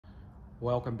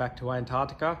Welcome back to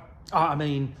Antarctica.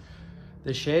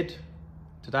 The shed.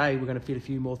 Today we're going to fit a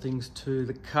few more things to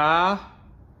the car.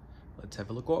 Let's have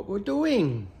a look what we're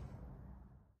doing.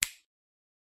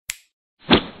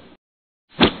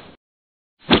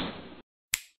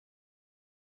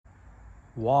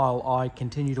 While I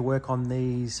continue to work on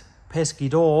these pesky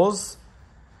doors,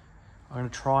 I'm going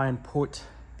to try and put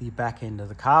the back end of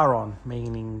the car on,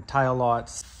 meaning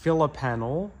taillights, filler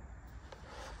panel,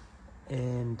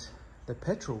 and the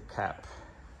petrol cap.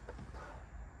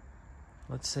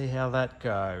 Let's see how that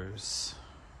goes.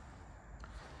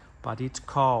 But it's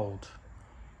cold.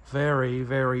 Very,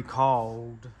 very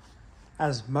cold.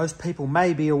 As most people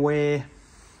may be aware,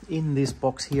 in this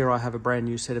box here I have a brand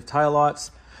new set of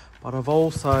taillights, but I've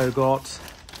also got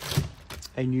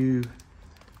a new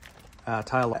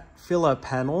taillight filler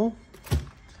panel,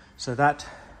 so that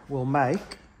will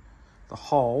make the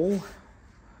whole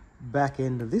back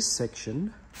end of this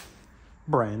section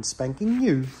brand spanking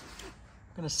new.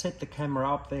 I'm going to set the camera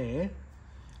up there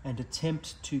and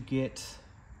attempt to get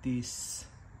this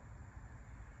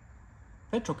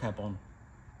petrol cap on.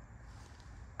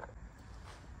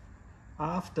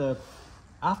 After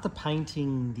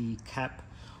painting the cap,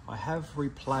 I have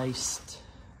replaced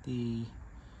the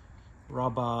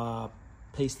rubber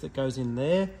piece that goes in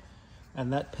there,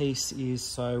 and that piece is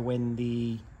so when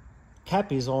the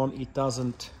cap is on, it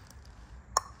doesn't,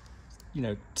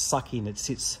 suck in. It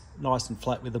sits nice and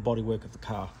flat with the bodywork of the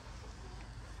car.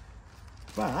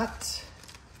 But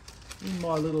in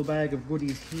my little bag of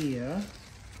goodies here,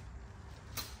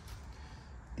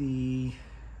 the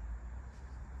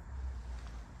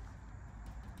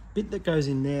bit that goes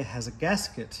in there has a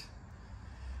gasket.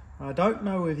 I don't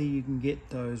know whether you can get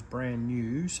those brand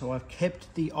new, so I've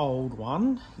kept the old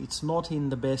one. It's not in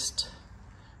the best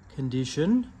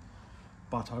condition,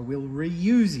 but I will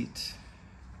reuse it.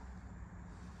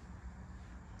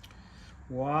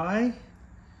 Why?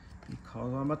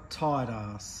 Because I'm a tight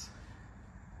ass.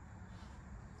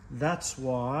 That's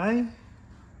why.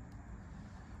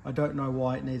 I don't know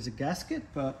why it needs a gasket,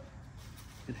 but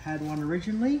it had one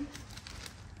originally,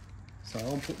 so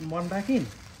I'm putting one back in.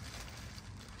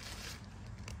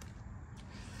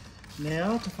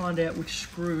 Now to find out which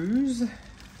screws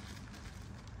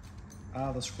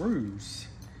are the screws.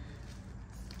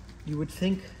 You would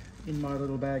think in my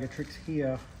little bag of tricks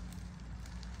here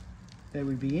they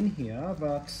would be in here,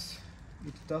 but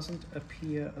it doesn't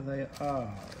appear they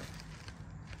are.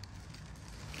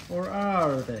 Or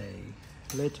are they?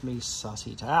 Let me suss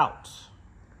it out.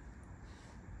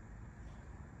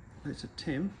 Let's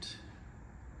attempt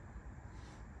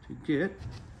to get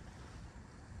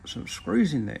some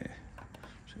screws in there.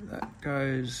 So that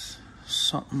goes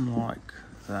something like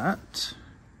that.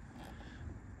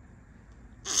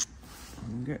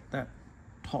 And get that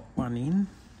top one in.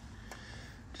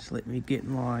 Just let me get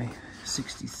my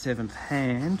 67th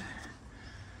hand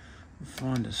and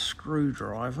find a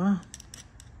screwdriver.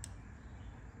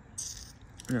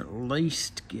 And at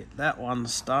least get that one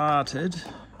started.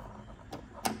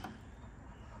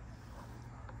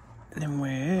 And then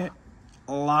we're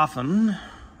laughing.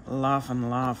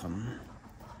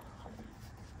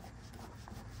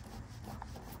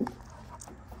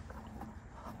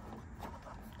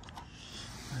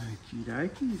 Okie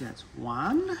dokie, that's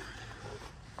one.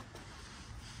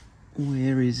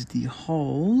 Where is the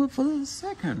hole for the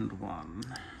second one?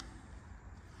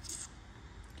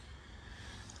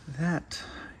 That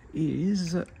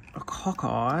is a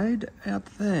cockeyed out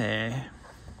there.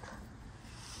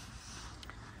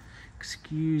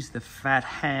 Excuse the fat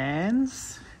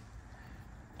hands.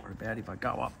 What about if I go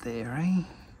up there, eh?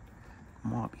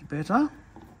 Might be better.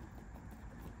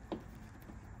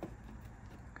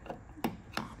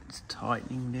 It's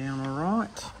tightening down all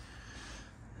right.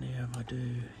 Now if I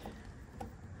do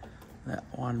that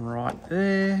one right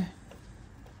there.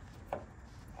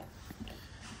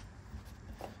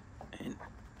 And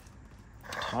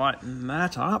tighten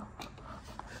that up.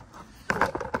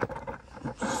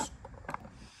 Oops.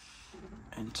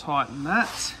 And tighten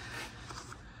that.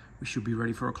 We should be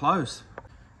ready for a close.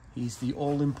 Here's the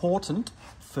all-important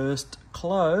first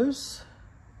close.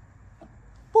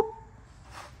 Boop.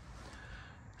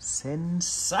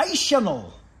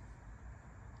 Sensational.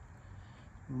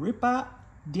 Ripper,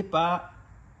 dipper,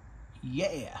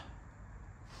 yeah.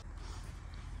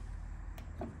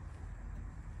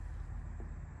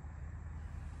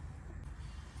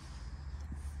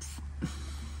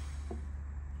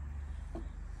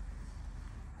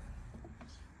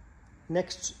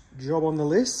 Next job on the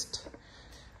list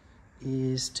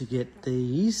is to get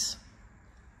these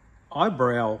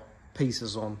eyebrow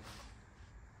pieces on.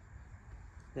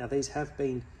 Now these have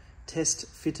been test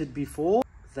fitted before,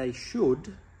 they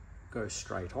should go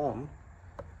straight on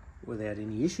without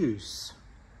any issues.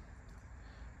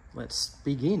 Let's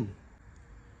begin.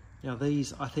 Now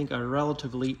these I think are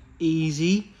relatively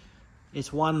easy.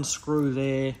 It's one screw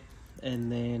there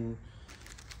and then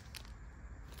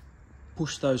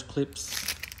push those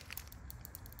clips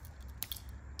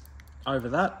over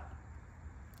that.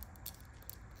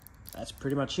 That's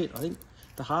pretty much it. I think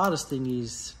the hardest thing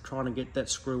is trying to get that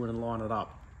screw in and line it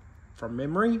up from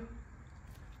memory,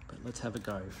 but let's have a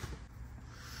go.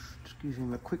 Just give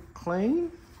him a quick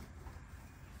clean.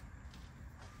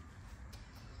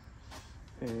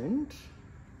 And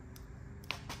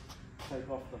take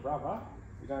off the rubber.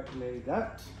 We don't need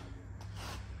that.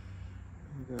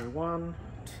 We go 1,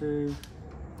 2,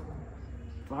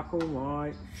 buckle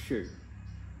my shoe.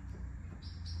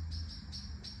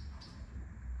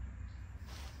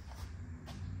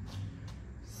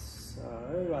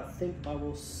 So I think I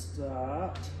will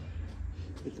start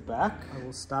with the back. I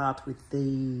will start with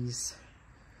these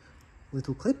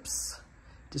little clips.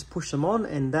 Just push them on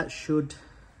and that should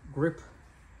grip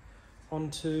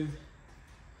onto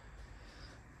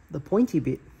the pointy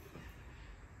bit.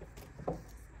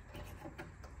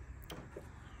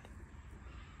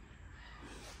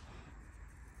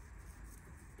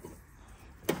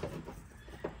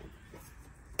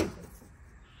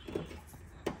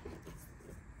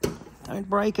 Don't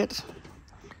break it.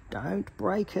 Don't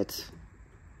break it.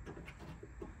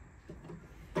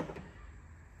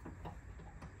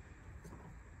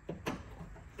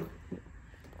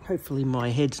 Hopefully my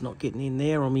head's not getting in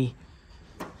there on me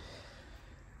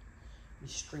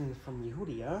string from your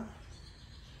hoodie, huh?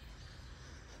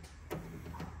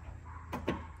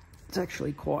 It's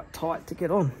actually quite tight to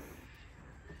get on.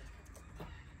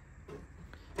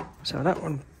 So I don't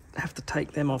want to have to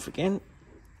take them off again.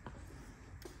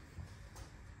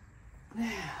 Now,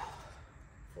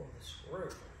 for the screw.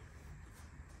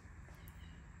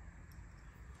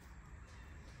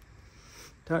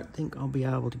 Don't think I'll be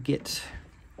able to get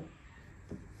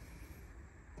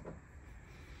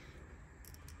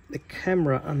the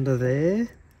camera under there.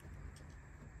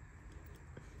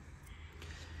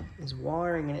 There's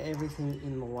wiring and everything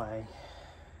in the way.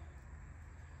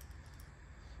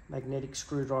 Magnetic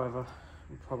screwdriver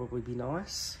would probably be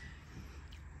nice.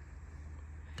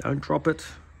 Don't drop it.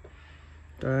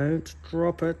 Don't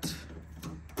drop it.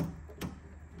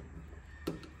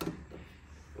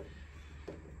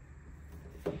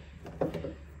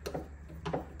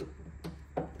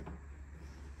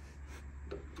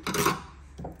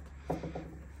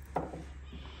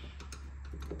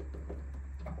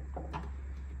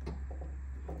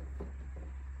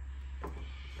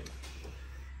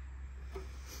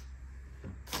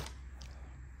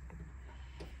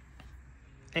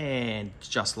 And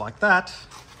just like that,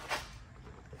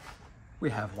 we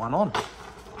have one on.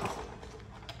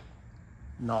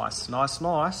 Nice, nice,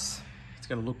 nice. It's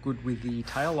going to look good with the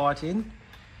tail light in.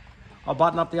 I'll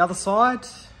button up the other side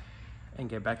and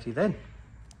get back to you then.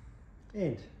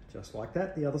 And just like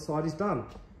that, the other side is done.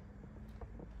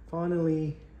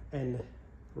 Finally, and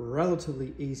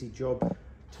relatively easy job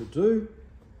to do.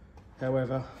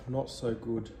 However, not so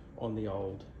good on the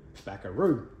old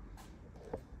Backaroo.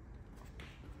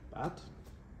 But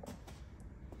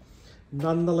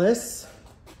nonetheless,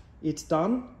 it's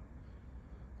done.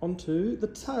 Onto the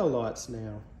tail lights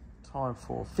now. Time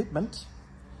for fitment.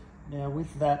 Now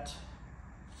with that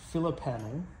filler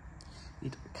panel,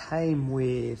 it came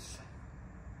with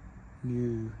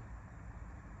new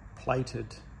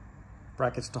plated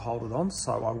brackets to hold it on,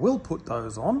 so I will put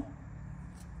those on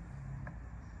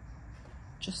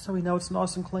just so we know it's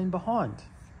nice and clean behind.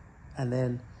 And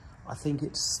then I think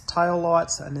it's tail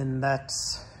lights and then that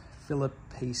filler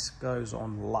piece goes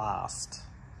on last.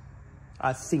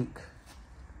 I think.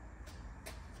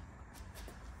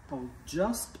 I'll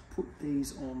just put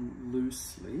these on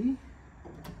loosely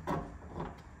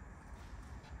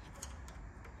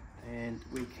and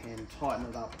we can tighten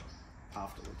it up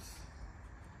afterwards.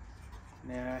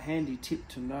 Now, a handy tip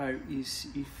to know is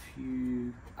if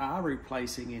you are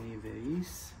replacing any of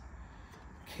these,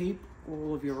 keep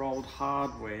all of your old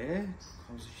hardware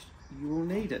because you will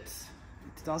need it.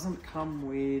 It doesn't come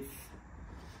with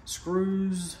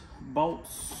screws,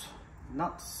 bolts,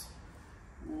 nuts,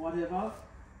 whatever,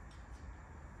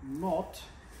 not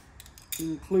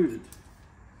included.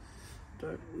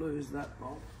 Don't lose that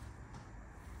bolt.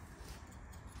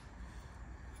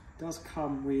 It does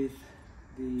come with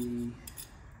the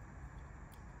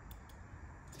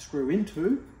screw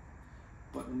into,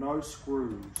 but no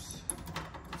screws.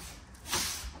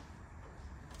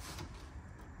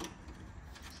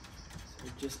 So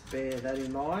just bear that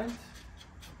in mind.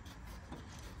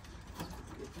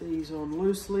 these on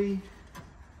loosely,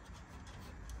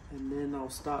 and then I'll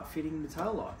start fitting the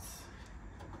tail lights.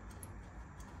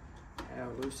 How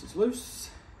loose is loose,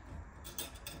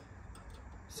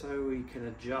 so we can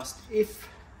adjust if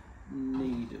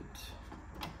needed.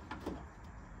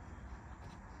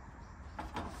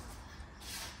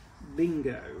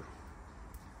 Bingo.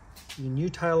 The new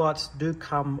taillights do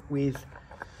come with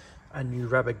a new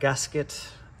rubber gasket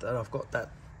that I've got that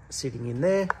sitting in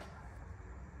there.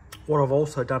 What I've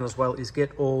also done as well is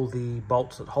get all the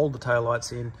bolts that hold the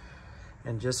taillights in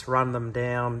and just run them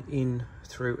down in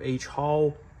through each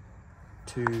hole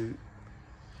to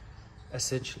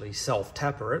essentially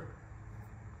self-taper it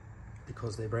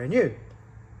because they're brand new.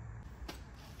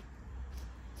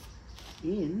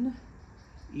 In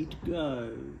it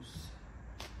goes.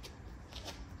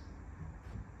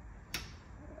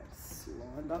 That's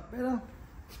lined up better.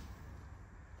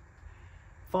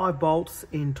 5 bolts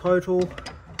in total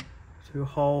to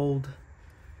hold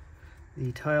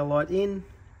the tail light in.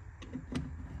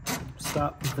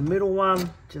 Start with the middle one,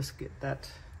 just get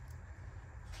that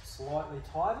slightly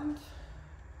tightened.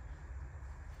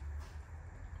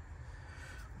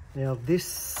 Now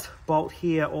this bolt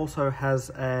here also has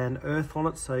an earth on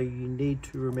it, so you need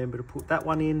to remember to put that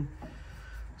one in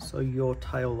so your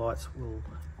tail lights will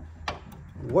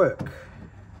work.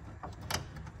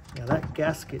 Now that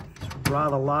gasket is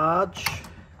rather large.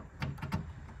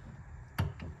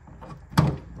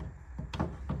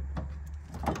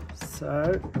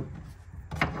 So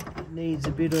it needs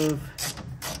a bit of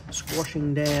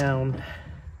squashing down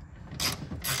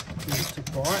to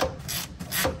bite.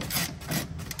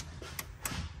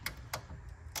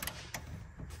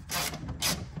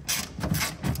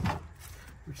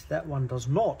 Which that one does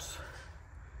not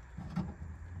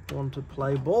want to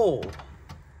play ball.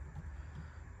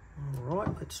 All right,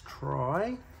 let's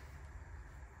try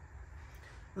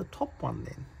the top one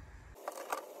then.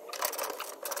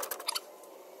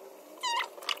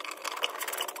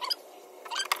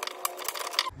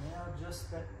 Now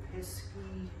just that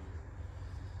pesky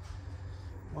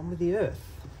one with the earth.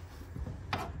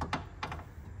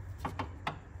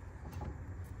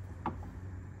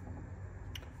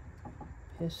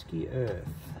 Pesky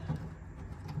earth.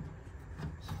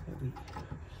 So we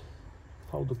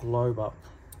hold the globe up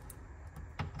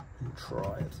and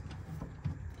try it.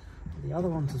 The other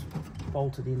one's is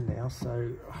bolted in now,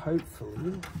 so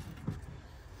hopefully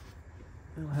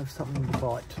we'll have something to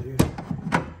bite to.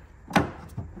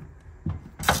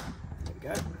 There we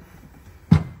go.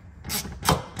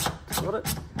 Got it.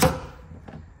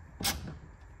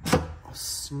 I'll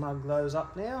snug those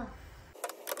up now.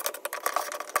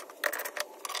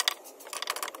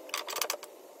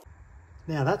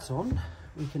 Now that's on,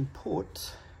 we can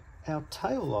put our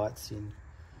tail lights in,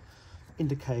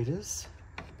 indicators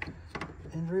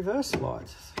and reverse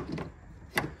lights.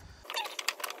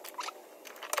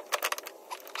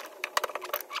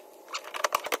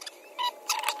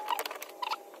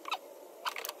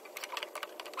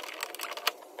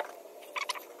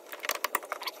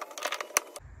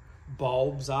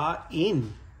 Bulbs are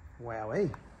in.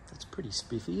 Wowee, that's pretty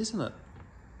spiffy, isn't it?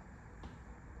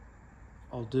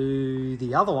 I'll do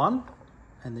the other one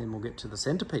and then we'll get to the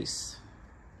centerpiece.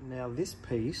 Now this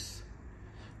piece,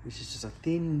 which is just a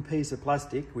thin piece of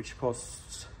plastic, which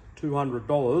costs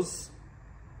 $200,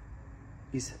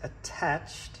 is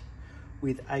attached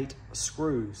with 8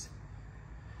 screws.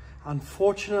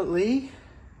 Unfortunately,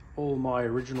 all my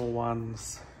original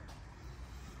ones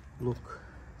look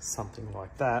something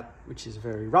like that, which is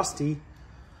very rusty.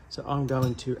 So I'm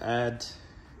going to add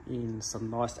in some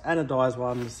nice anodized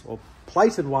ones or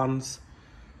plated ones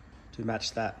to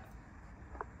match that.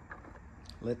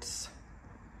 Let's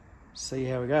see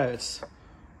how we go. It's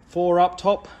 4 up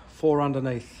top, 4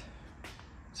 underneath.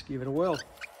 Let's give it a whirl.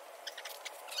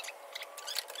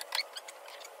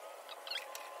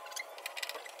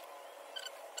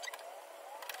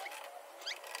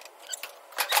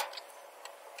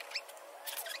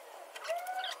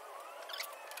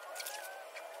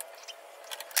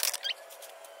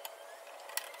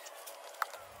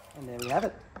 And there we have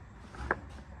it.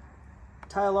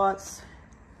 Tail lights,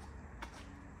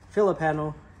 filler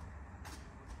panel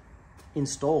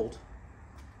installed.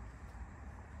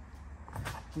 I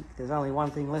think there's only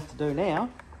one thing left to do now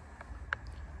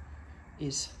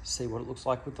is see what it looks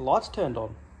like with the lights turned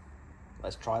on.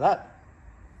 Let's try that.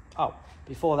 Oh,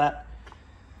 before that,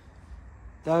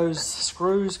 those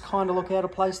screws kind of look out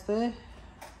of place there.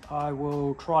 I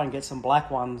will try and get some black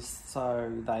ones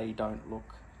so they don't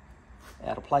look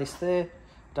out of place there.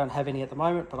 Don't have any at the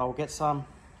moment, but I'll get some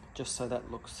just so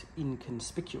that looks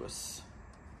inconspicuous.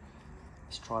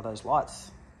 Let's try those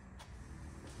lights.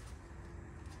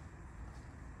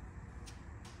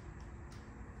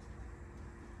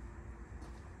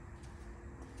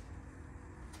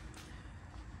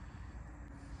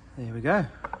 There we go.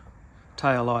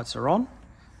 Tail lights are on.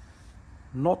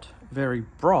 Not very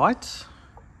bright,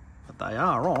 but they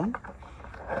are on.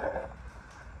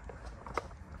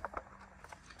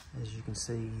 As you can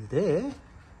see there,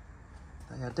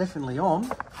 they are definitely on.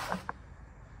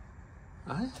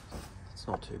 Eh? That's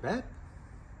not too bad.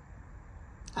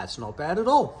 That's not bad at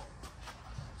all.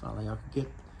 If only I could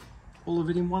get all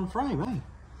of it in one frame, eh?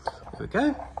 There we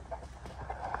go.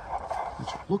 Would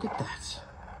you look at that?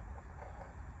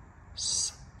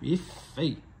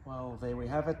 Spiffy. Well, there we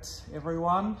have it,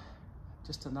 everyone.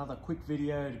 Just another quick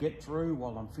video to get through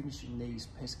while I'm finishing these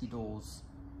pesky doors.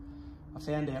 I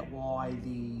found out why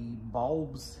the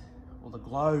bulbs or the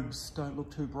globes don't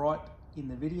look too bright in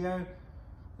the video.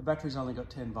 The battery's only got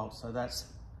 10 volts, so that's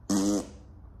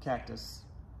cactus.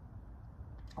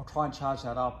 I'll try and charge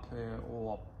that up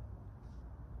or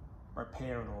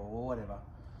repair it or whatever.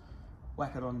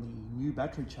 Whack it on the new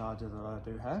battery charger that I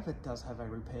do have. It does have a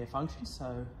repair function,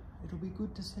 so it'll be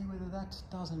good to see whether that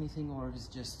does anything or if it's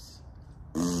just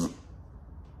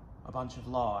a bunch of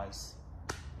lies.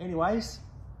 Anyways,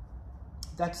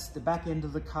 that's the back end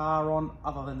of the car on,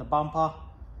 other than the bumper.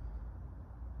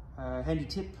 Handy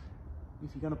tip,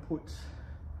 if you're going to put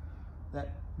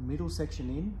that middle section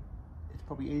in, it's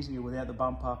probably easier without the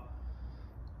bumper.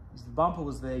 If the bumper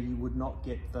was there, you would not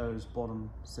get those bottom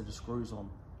set of screws on.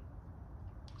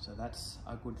 So that's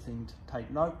a good thing to take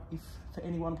note for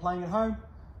anyone playing at home.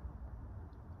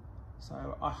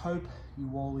 So I hope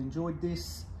you all enjoyed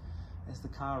this, as the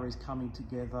car is coming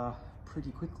together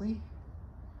pretty quickly.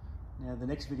 Now the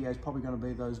next video is probably going to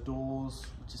be those doors,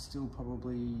 which is still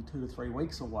probably 2 to 3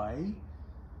 weeks away.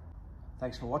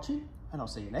 Thanks for watching, and I'll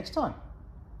see you next time.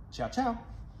 Ciao, ciao.